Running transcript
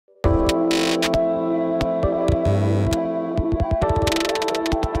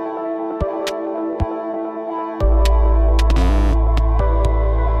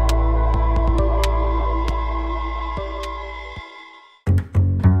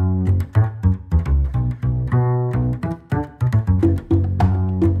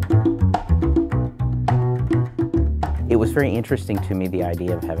was very interesting to me, the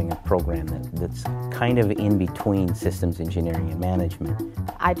idea of having a program that's kind of in between systems engineering and management.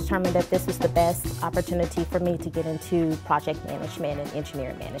 I determined that this was the best opportunity for me to get into project management and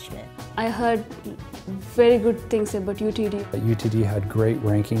engineering management. I heard very good things about UTD. UTD had great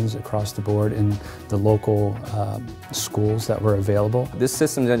rankings across the board in the local schools that were available. This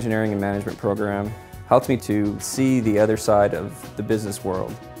systems engineering and management program helped me to see the other side of the business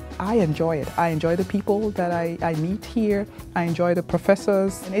world. I enjoy it. I enjoy the people that I meet here. I enjoy the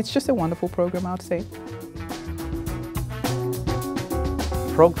professors. And it's just a wonderful program, I would say.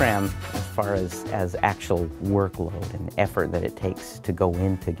 Program, as far as actual workload and effort that it takes to go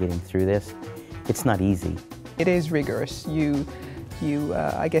into getting through this, it's not easy. It is rigorous.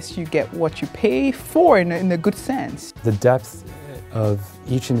 I guess you get what you pay for in a good sense. The depth of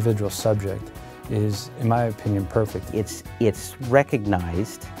each individual subject is, in my opinion, perfect. It's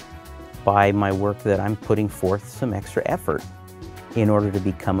recognized by my work that I'm putting forth some extra effort in order to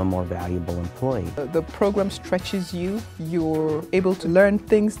become a more valuable employee. The program stretches you. You're able to learn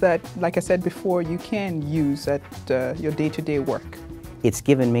things that, like I said before, you can use at your day-to-day work. It's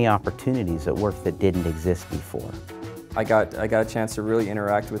given me opportunities at work that didn't exist before. I got a chance to really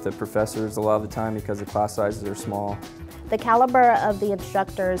interact with the professors a lot of the time because the class sizes are small. The caliber of the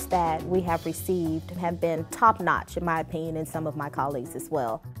instructors that we have received have been top-notch, in my opinion, and some of my colleagues as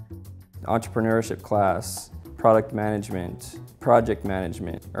well. Entrepreneurship class, product management, project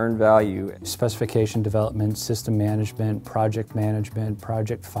management, earned value. Specification development, system management, project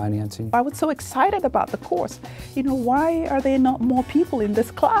financing. I was so excited about the course. You know, why are there not more people in this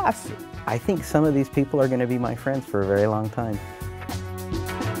class? I think some of these people are going to be my friends for a very long time.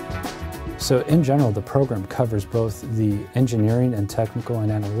 So in general, the program covers both the engineering and technical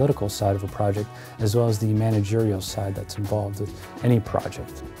and analytical side of a project, as well as the managerial side that's involved with any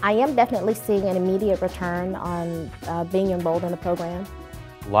project. I am definitely seeing an immediate return on being enrolled in the program.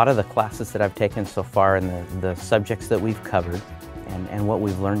 A lot of the classes that I've taken so far and the subjects that we've covered and what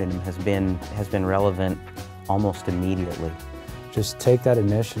we've learned in them has been relevant almost immediately. Just take that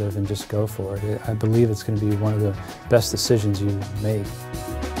initiative and just go for it. I believe it's going to be one of the best decisions you make.